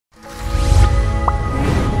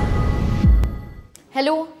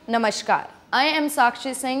Hello, Namaskar. I am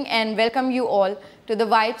Sakshee Singh and welcome you all to the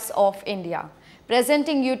Vibes of India,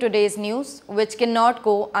 presenting you today's news which cannot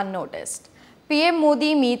go unnoticed. PM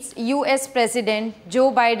Modi meets US President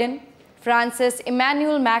Joe Biden, France's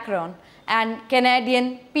Emmanuel Macron and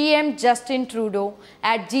Canadian PM Justin Trudeau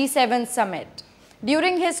at G7 summit.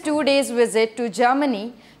 During his 2 days visit to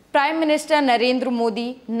Germany, Prime Minister Narendra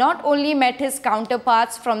Modi not only met his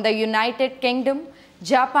counterparts from the United Kingdom,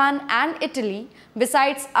 Japan and Italy,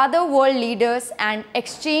 besides other world leaders, and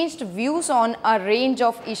exchanged views on a range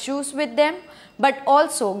of issues with them, but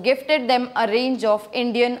also gifted them a range of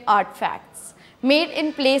Indian artifacts made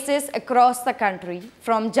in places across the country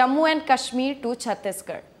from Jammu and Kashmir to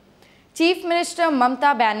Chhattisgarh. Chief Minister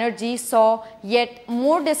Mamata Banerjee saw yet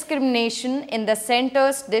more discrimination in the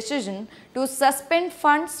centre's decision to suspend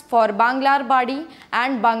funds for Banglar Badi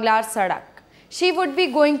and Banglar Sadak. She would be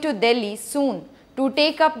going to Delhi soon to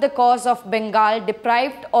take up the cause of Bengal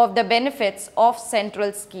deprived of the benefits of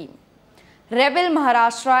central scheme. Rebel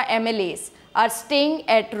Maharashtra MLAs are staying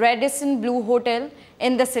at Radisson Blu Hotel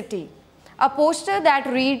in the city. A poster that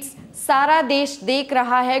reads, "सारा देश देख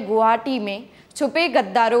रहा है गुवाहाटी में छुपे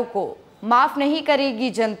गद्दारों को, माफ नहीं करेगी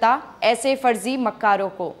जनता ऐसे फर्जी मक्कारों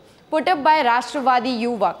को," put up by Rashtrwadi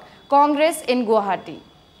Yuvak Congress in Guwahati.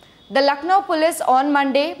 The Lucknow police on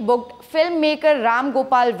Monday booked filmmaker Ram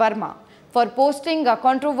Gopal Verma for posting a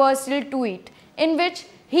controversial tweet in which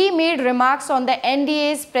he made remarks on the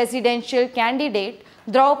NDA's presidential candidate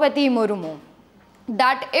Draupadi Murmu.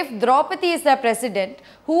 That if Draupadi is the president,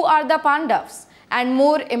 who are the Pandavas? And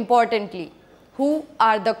more importantly, who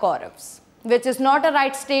are the Kauravas? Which is not a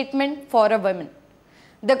right statement for a woman.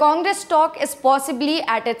 The Congress stock is possibly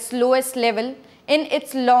at its lowest level in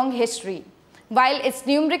its long history, while its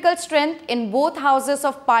numerical strength in both houses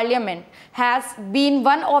of parliament has been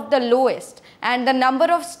one of the lowest, and the number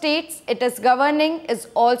of states it is governing is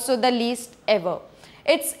also the least ever.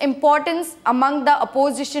 Its importance among the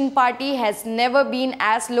opposition party has never been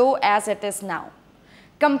as low as it is now.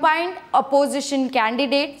 Combined opposition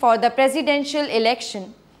candidate for the presidential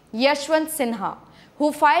election, Yashwant Sinha,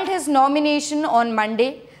 who filed his nomination on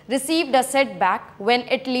Monday, received a setback when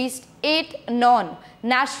at least 8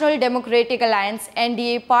 non-National Democratic Alliance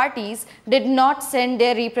NDA parties did not send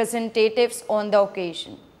their representatives on the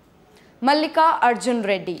occasion. Mallika Arjun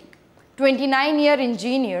Reddy, 29-year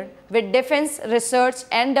engineer with Defense Research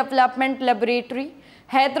and Development Laboratory,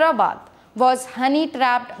 Hyderabad, was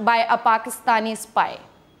honey-trapped by a Pakistani spy,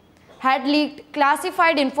 had leaked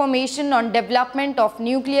classified information on development of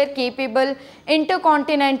nuclear-capable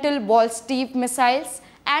intercontinental ballistic missiles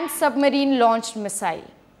and submarine-launched missile.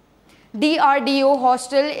 DRDO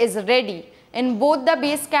hostel is ready in both the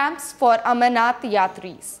base camps for Amarnath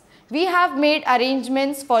Yatris. We have made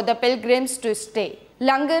arrangements for the pilgrims to stay.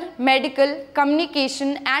 Langar, medical,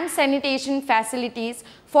 communication and sanitation facilities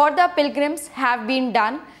for the pilgrims have been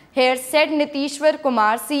done here, said Nitishwar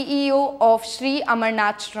Kumar, CEO of Sri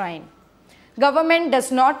Amarnath Shrine. Government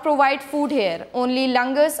does not provide food here, only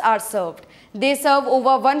langars are served. They serve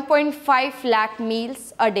over 1.5 lakh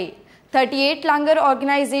meals a day. 38 langar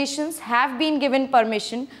organizations have been given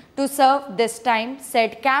permission to serve this time,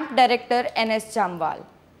 said Camp Director NS Jamwal.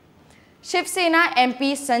 Shiv Sena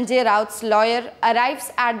MP Sanjay Raut's lawyer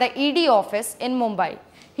arrives at the ED office in Mumbai.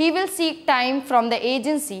 He will seek time from the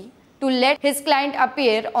agency to let his client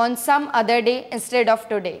appear on some other day instead of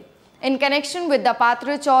today, in connection with the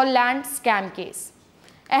Patra Chaul land scam case.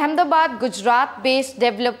 Ahmedabad, Gujarat-based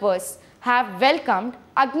developers have welcomed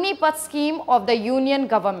Agnipath scheme of the Union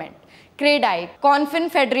government. CREDAI,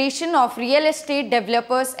 Confederation of Real Estate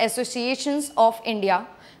Developers Associations of India,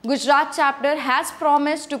 Gujarat chapter, has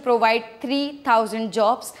promised to provide 3,000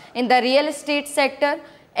 jobs in the real estate sector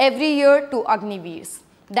every year to Agniveers.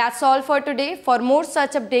 That's all for today. For more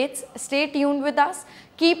such updates, stay tuned with us.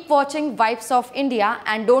 Keep watching Vibes of India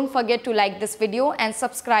and don't forget to like this video and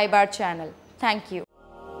subscribe our channel. Thank you.